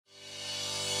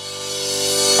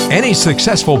Any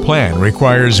successful plan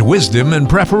requires wisdom and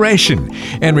preparation,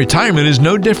 and retirement is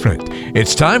no different.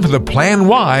 It's time for the Plan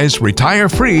Wise Retire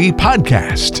Free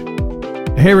podcast.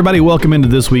 Hey everybody, welcome into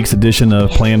this week's edition of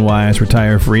Plan Wise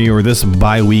Retire Free, or this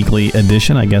bi-weekly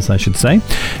edition, I guess I should say.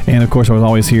 And of course, I was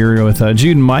always here with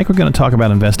Jude and Mike. We're going to talk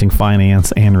about investing,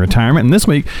 finance, and retirement. And this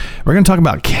week, we're going to talk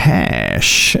about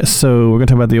cash. So we're going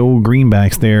to talk about the old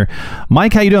greenbacks there.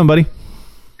 Mike, how you doing, buddy?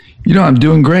 You know, I'm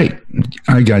doing great.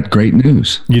 I got great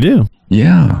news. You do?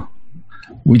 Yeah.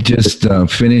 We just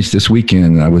finished this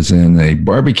weekend. I was in a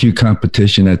barbecue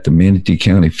competition at the Manatee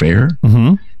County Fair.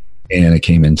 Mm-hmm. And I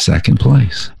came in second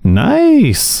place.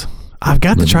 Nice. I've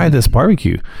got to try this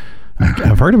barbecue.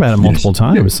 I've heard about it multiple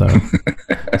times. So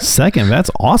second,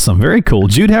 that's awesome. Very cool.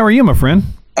 Jude, how are you, my friend?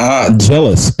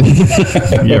 Jealous.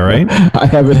 Yeah, right? I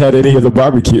haven't had any of the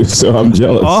barbecue, so I'm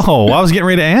jealous. Oh, I was getting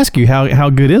ready to ask you how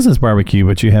good is this barbecue,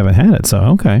 but you haven't had it, so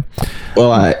okay.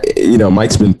 Well,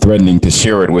 Mike's been threatening to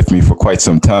share it with me for quite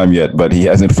some time yet, but he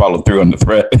hasn't followed through on the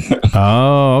threat.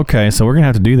 Oh, okay. So we're gonna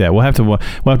have to do that. We'll have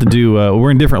to do.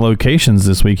 We're in different locations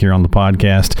this week here on the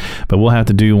podcast, but we'll have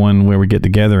to do one where we get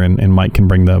together and Mike can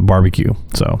bring the barbecue.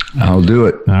 So I'll do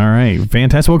it. All right,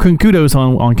 fantastic. Well, kudos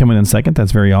on coming in second.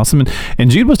 That's very awesome. And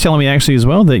Jude was telling me actually as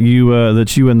well that you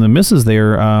and the missus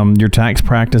there, your tax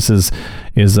practice is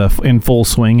in full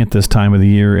swing at this time of the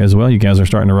year as well. You guys are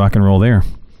starting to rock and roll there.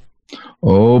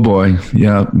 Oh boy,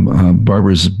 yeah.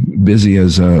 Barbara's busy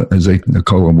as they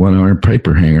call a one-arm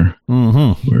paper hanger.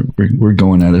 Mm-hmm. We're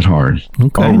going at it hard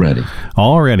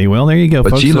already. Well, there you go, but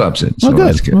folks. she loves it. So good.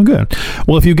 that's good. Well, good.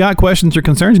 Well, if you've got questions or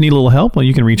concerns, you need a little help, well,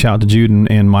 you can reach out to Jude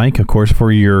and Mike, of course,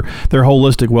 for they're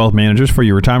holistic wealth managers for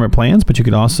your retirement plans. But you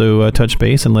could also touch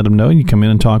base and let them know. You come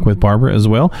in and talk with Barbara as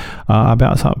well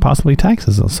about possibly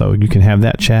taxes, so you can have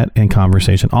that chat and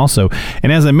conversation also.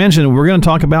 And as I mentioned, we're going to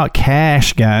talk about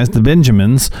cash, guys. The Benjamins.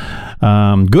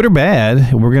 Good or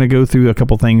bad, we're going to go through a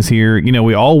couple things here. You know,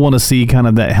 we all want to see kind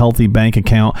of that healthy bank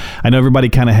account. I know everybody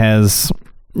kind of has,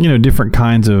 different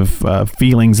kinds of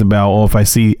feelings about, if I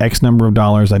see X number of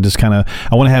dollars, I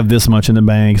want to have this much in the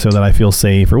bank so that I feel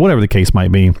safe, or whatever the case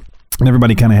might be. And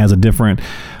everybody kind of has a different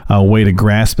way to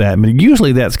grasp that. But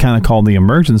usually that's kind of called the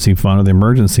emergency fund or the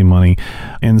emergency money.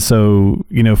 And so,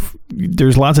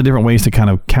 there's lots of different ways to kind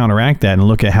of counteract that and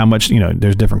look at how much,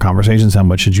 there's different conversations. How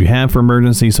much should you have for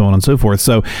emergency, so on and so forth.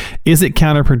 So is it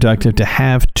counterproductive to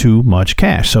have too much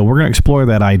cash? So we're going to explore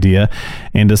that idea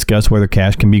and discuss whether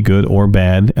cash can be good or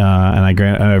bad. And I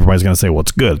know everybody's going to say, well,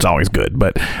 it's good. It's always good.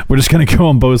 But we're just going to go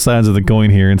on both sides of the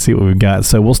coin here and see what we've got.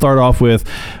 So we'll start off with,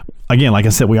 again, like I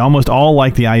said, we almost all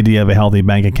like the idea of a healthy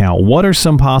bank account. What are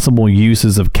some possible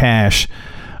uses of cash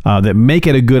that make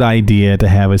it a good idea to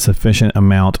have a sufficient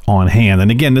amount on hand? And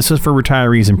again, this is for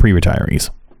retirees and pre-retirees.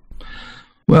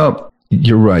 Well,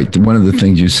 you're right. One of the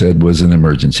things you said was an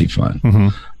emergency fund. Mm-hmm.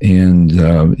 And,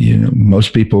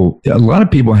 a lot of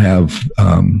people have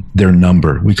their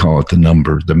number. We call it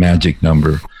the magic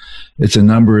number. It's a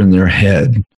number in their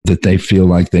head that they feel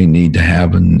like they need to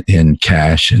have in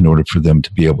cash in order for them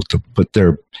to be able to put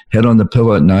their head on the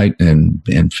pillow at night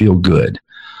and feel good.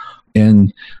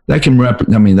 And that can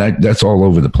that's all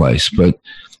over the place. But,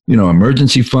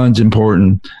 emergency fund's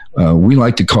important. We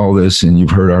like to call this, and you've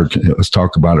heard let's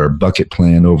talk about our bucket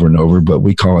plan over and over, but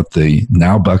we call it the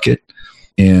now bucket.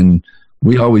 And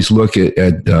we always look at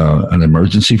an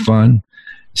emergency fund.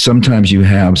 Sometimes you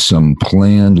have some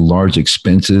planned large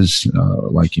expenses,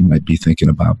 like you might be thinking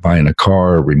about buying a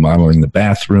car, or remodeling the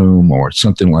bathroom, or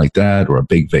something like that, or a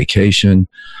big vacation.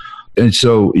 And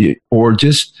so, or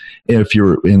just if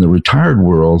you're in the retired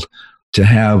world, to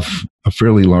have a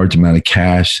fairly large amount of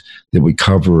cash that would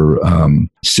cover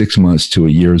 6 months to a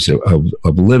year's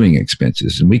of living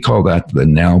expenses. And we call that the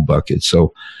now bucket.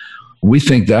 So we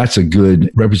think that's a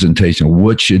good representation of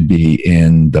what should be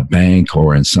in the bank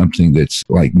or in something that's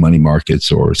like money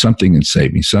markets or something in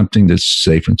savings, something that's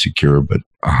safe and secure, but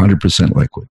 100%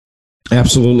 liquid.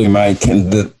 Absolutely, Mike.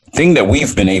 And the thing that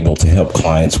we've been able to help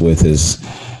clients with is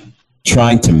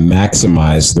trying to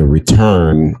maximize the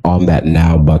return on that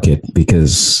now bucket,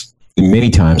 because many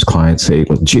times clients say,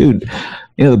 well, Jude,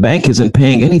 the bank isn't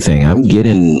paying anything. I'm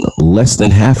getting less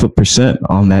than 0.5%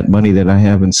 on that money that I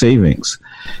have in savings.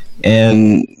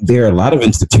 And there are a lot of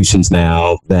institutions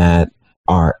now that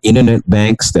are internet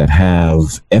banks that have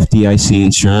FDIC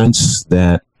insurance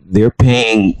that they're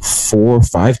paying 4 or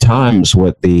 5 times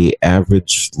what the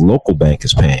average local bank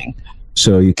is paying.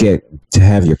 So you get to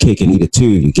have your cake and eat it too.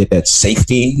 You get that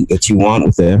safety that you want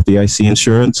with the FDIC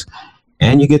insurance,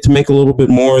 and you get to make a little bit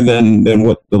more than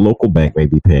what the local bank may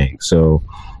be paying. So,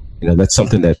 that's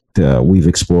something that we've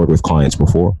explored with clients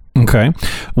before. Okay.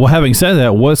 Well, having said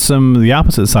that, what's the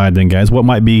opposite side then, guys? Why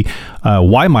might it be,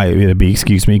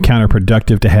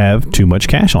 counterproductive to have too much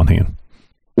cash on hand?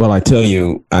 Well, I tell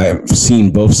you, I've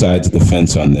seen both sides of the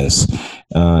fence on this.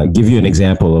 Give you an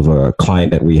example of a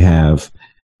client that we have.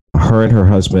 Her and her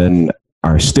husband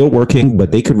are still working,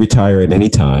 but they could retire at any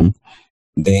time.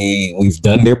 We've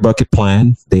done their bucket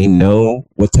plan. They know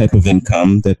what type of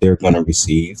income that they're going to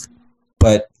receive,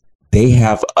 but they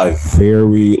have a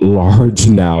very large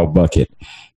now bucket.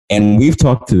 And we've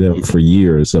talked to them for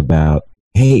years about,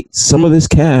 hey, some of this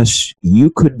cash,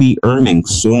 you could be earning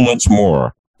so much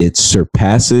more. It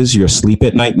surpasses your sleep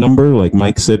at night number, like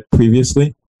Mike said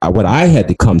previously. What I had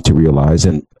to come to realize,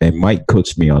 and Mike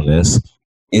coached me on this,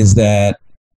 is that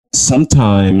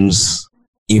sometimes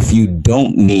if you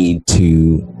don't need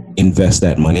to invest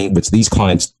that money, which these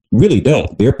clients really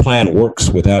don't, their plan works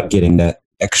without getting that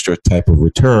extra type of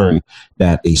return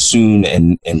that a soon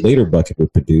and later bucket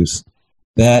would produce,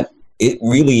 that it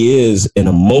really is an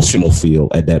emotional feel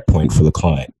at that point for the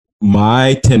client.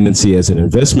 My tendency as an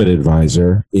investment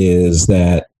advisor is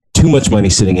that too much money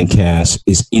sitting in cash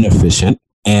is inefficient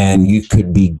and you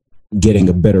could be getting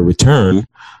a better return.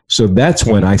 So that's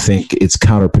when I think it's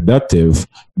counterproductive,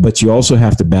 but you also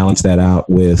have to balance that out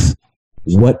with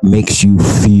what makes you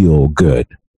feel good.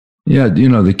 Yeah,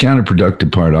 the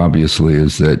counterproductive part obviously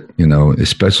is that,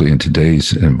 especially in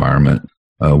today's environment,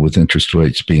 with interest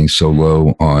rates being so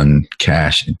low on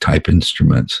cash and type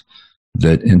instruments,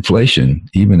 that inflation,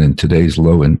 even in today's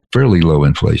low and fairly low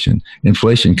inflation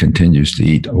continues to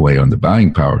eat away on the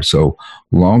buying power. So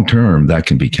long term, that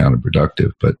can be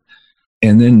counterproductive.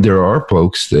 And then there are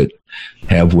folks that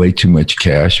have way too much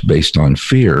cash based on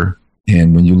fear.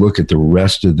 And when you look at the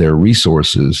rest of their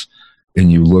resources, and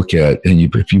you look at,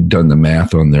 if you've done the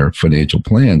math on their financial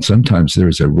plan, sometimes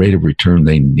there's a rate of return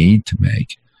they need to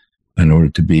make in order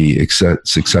to be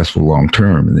successful long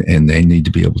term, and they need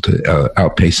to be able to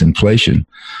outpace inflation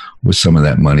with some of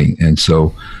that money. And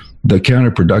so the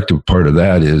counterproductive part of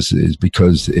that is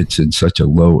because it's in such a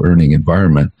low earning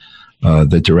environment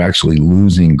that they're actually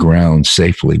losing ground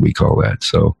safely, we call that.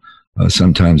 So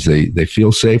sometimes they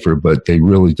feel safer, but they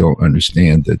really don't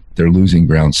understand that they're losing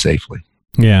ground safely.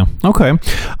 Yeah. Okay.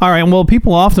 All right. Well,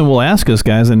 people often will ask us,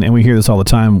 guys, and we hear this all the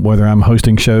time, whether I'm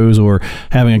hosting shows or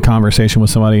having a conversation with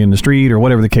somebody in the street or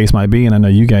whatever the case might be, and I know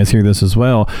you guys hear this as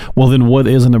well. Well, then what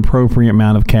is an appropriate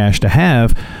amount of cash to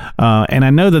have? And I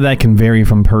know that can vary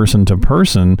from person to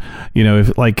person.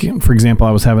 If, like, for example,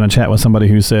 I was having a chat with somebody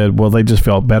who said, well, they just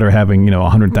felt better having,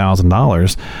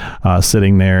 $100,000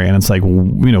 sitting there. And it's like,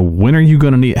 when are you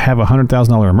going to have a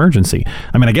 $100,000 emergency?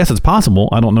 I mean, I guess it's possible.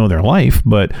 I don't know their life,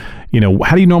 but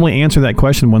how do you normally answer that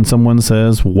question when someone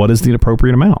says, what is the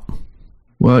appropriate amount?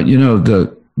 Well,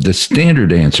 the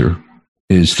standard answer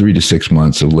is 3 to 6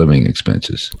 months of living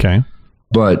expenses. Okay.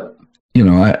 But,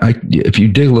 if you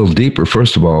dig a little deeper,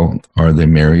 first of all, are they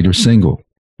married or single?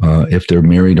 If they're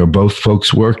married, are both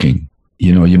folks working?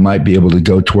 You might be able to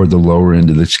go toward the lower end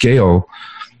of the scale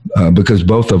because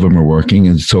both of them are working.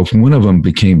 And so if one of them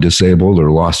became disabled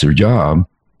or lost their job,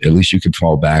 at least you could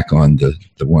fall back on the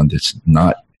one that's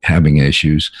not having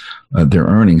issues, they're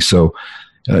earning. So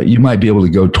you might be able to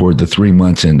go toward the 3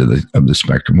 months end of the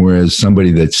spectrum. Whereas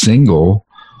somebody that's single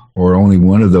or only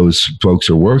one of those folks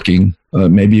are working,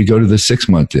 maybe you go to the 6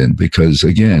 month end because,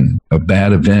 again, a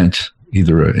bad event,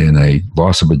 either in a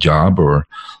loss of a job or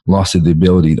loss of the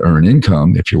ability to earn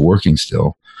income if you're working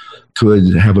still,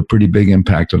 could have a pretty big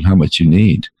impact on how much you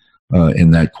need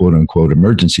in that quote unquote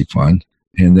emergency fund.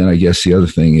 And then I guess the other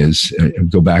thing is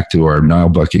go back to our Nile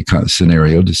bucket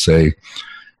scenario to say,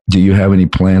 do you have any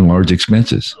planned large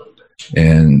expenses?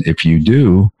 And if you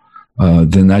do,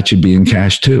 then that should be in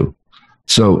cash too.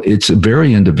 So it's a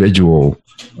very individual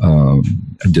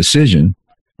decision.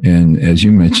 And as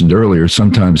you mentioned earlier,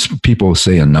 sometimes people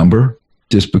say a number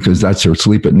just because that's their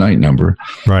sleep at night number.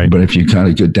 Right. But if you kind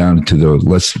of get down to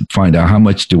let's find out how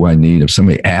much do I need? If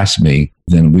somebody asks me,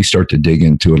 then we start to dig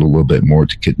into it a little bit more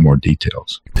to get more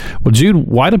details. Well, Jude,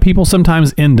 why do people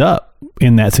sometimes end up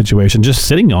in that situation, just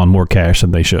sitting on more cash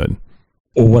than they should?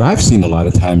 Well, what I've seen a lot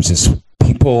of times is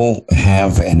people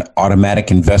have an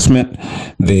automatic investment.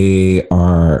 They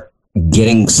are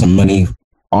getting some money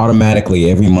automatically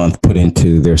every month put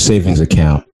into their savings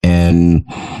account, and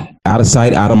out of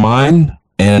sight, out of mind.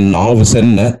 And all of a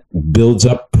sudden that builds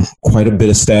up quite a bit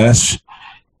of stash.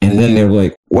 And then they're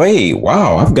like, wait,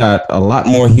 wow, I've got a lot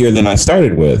more here than I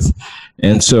started with.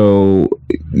 And so,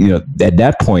 at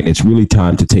that point, it's really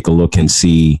time to take a look and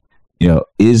see,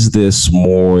 is this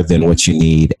more than what you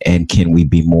need? And can we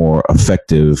be more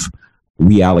effective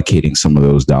reallocating some of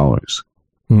those dollars?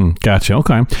 Gotcha.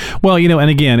 Okay. Well, and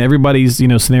again, everybody's,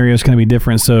 scenario is going to be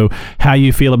different. So how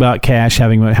you feel about cash,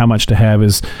 having how much to have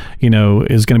is going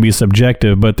to be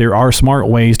subjective, but there are smart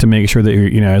ways to make sure that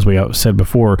you're, as we said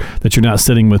before, that you're not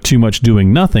sitting with too much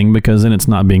doing nothing, because then it's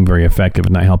not being very effective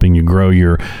and not helping you grow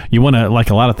you want to, like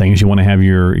a lot of things, you want to have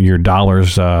your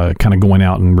dollars kind of going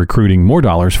out and recruiting more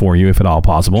dollars for you if at all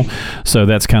possible. So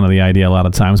that's kind of the idea a lot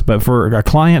of times. But for a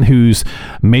client who's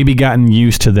maybe gotten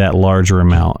used to that larger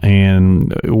amount,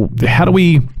 and how do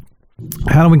we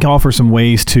offer some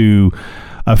ways to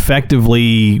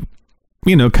effectively,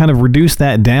 kind of reduce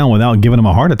that down without giving them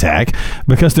a heart attack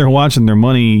because they're watching their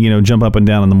money, jump up and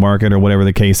down in the market or whatever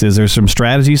the case is? There's some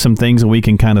strategies, some things that we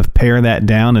can kind of pare that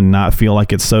down and not feel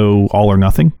like it's so all or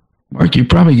nothing. Mark, you're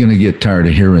probably going to get tired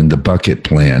of hearing the bucket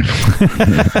plan.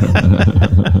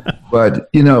 But,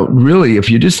 really,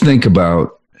 if you just think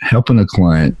about helping a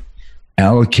client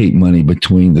allocate money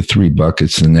between the three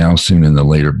buckets and now soon in the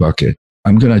later bucket,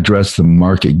 I'm going to address the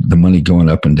market, the money going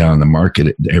up and down the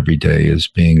market every day as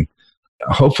being,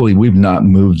 hopefully we've not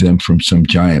moved them from some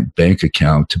giant bank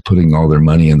account to putting all their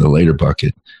money in the later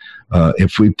bucket.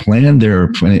 If we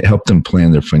help them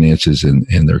plan their finances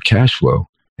and their cash flow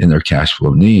and their cash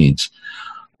flow needs,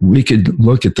 we could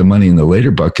look at the money in the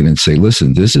later bucket and say,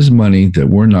 listen, this is money that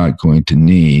we're not going to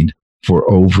need for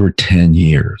over 10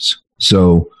 years.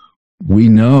 So we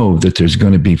know that there's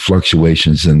going to be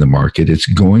fluctuations in the market. It's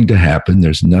going to happen.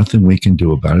 There's nothing we can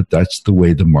do about it. That's the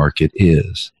way the market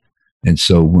is. And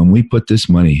so when we put this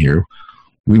money here,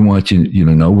 we want you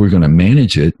to know we're going to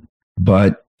manage it,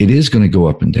 but it is going to go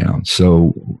up and down.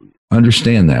 So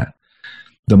understand that.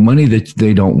 The money that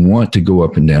they don't want to go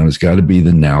up and down has got to be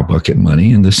the now bucket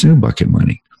money and the soon bucket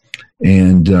money.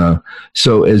 And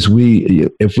so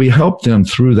if we help them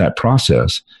through that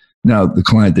process, now the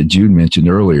client that Jude mentioned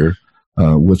earlier,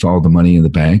 with all the money in the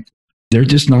bank, they're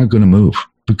just not going to move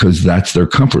because that's their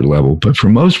comfort level. But for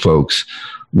most folks,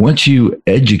 once you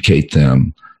educate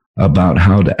them about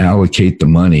how to allocate the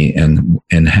money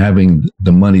and having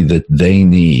the money that they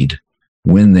need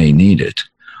when they need it,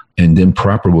 and then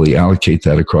properly allocate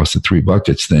that across the three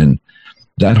buckets, then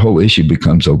that whole issue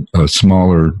becomes a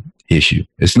smaller issue.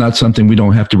 It's not something we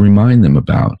don't have to remind them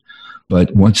about.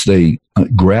 But once they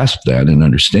grasp that and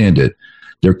understand it,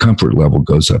 their comfort level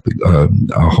goes up a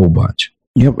whole bunch.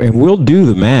 Yep, and we'll do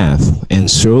the math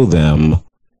and show them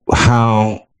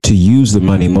how to use the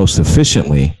money most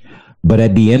efficiently. But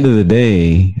at the end of the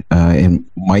day, and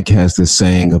Mike has this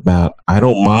saying about, I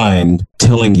don't mind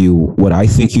telling you what I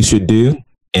think you should do,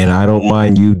 and I don't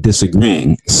mind you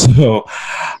disagreeing. So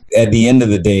at the end of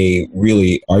the day,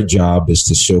 really, our job is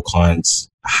to show clients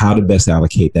how to best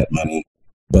allocate that money.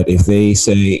 But if they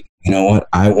say, you know what,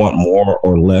 I want more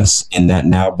or less in that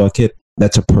now bucket,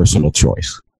 that's a personal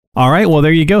choice. All right, well,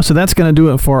 there you go. So that's going to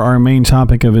do it for our main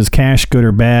topic of is cash good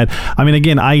or bad? I mean,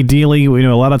 again, ideally,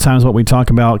 a lot of times what we talk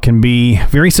about can be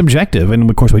very subjective. And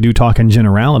of course, we do talk in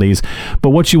generalities.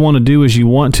 But what you want to do is you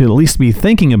want to at least be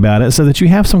thinking about it so that you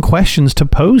have some questions to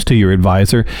pose to your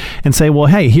advisor and say, well,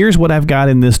 hey, here's what I've got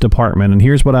in this department and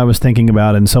here's what I was thinking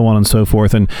about and so on and so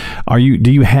forth. And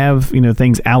do you have,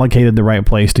 things allocated the right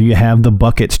place? Do you have the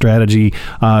bucket strategy,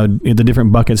 the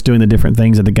different buckets doing the different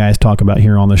things that the guys talk about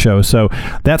here on the show? So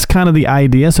that's kind of the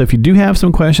idea. So if you do have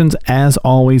some questions, as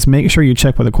always, make sure you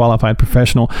check with a qualified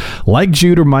professional like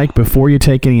Jude or Mike before you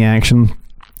take any action.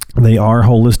 They are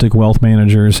holistic wealth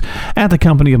managers at the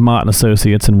company of Mott &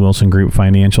 Associates and Wilson Group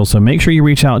Financial. So make sure you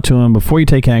reach out to them before you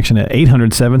take action at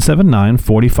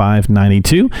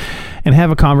 800-779-4592 and have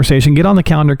a conversation. Get on the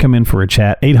calendar, come in for a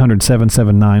chat,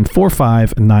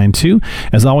 800-779-4592.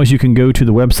 As always, you can go to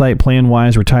the website,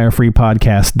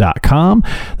 PlanWiseRetireFreePodcast.com.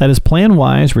 That is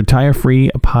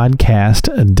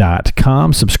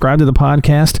PlanWiseRetireFreePodcast.com. Subscribe to the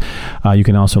podcast. You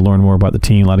can also learn more about the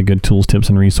team. A lot of good tools, tips,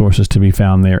 and resources to be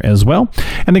found there as well.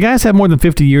 And the guys have more than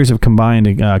 50 years of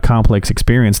combined complex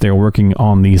experience. They're working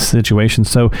on these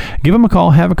situations. So give them a call,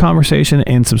 have a conversation,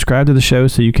 and subscribe to the show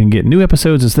so you can get new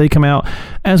episodes as they come out,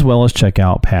 as well as check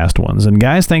out past ones. And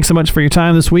guys, thanks so much for your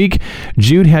time this week.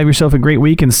 Jude, have yourself a great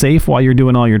week and safe while you're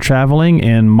doing all your traveling.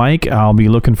 And Mike, I'll be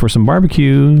looking for some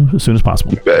barbecue as soon as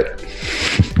possible. You bet.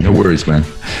 No worries, man.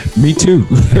 Me too.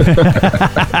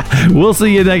 We'll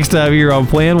see you next time here on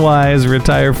Plan Wise,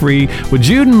 Retire Free with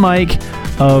Jude and Mike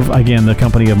of, again, the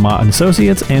company of Mott &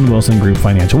 Associates and Wilson Group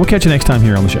Financial. We'll catch you next time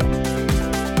here on the show.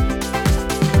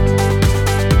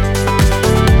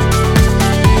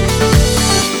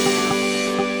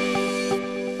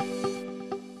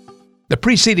 The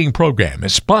preceding program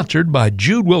is sponsored by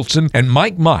Jude Wilson and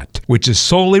Mike Mott, which is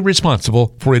solely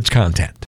responsible for its content.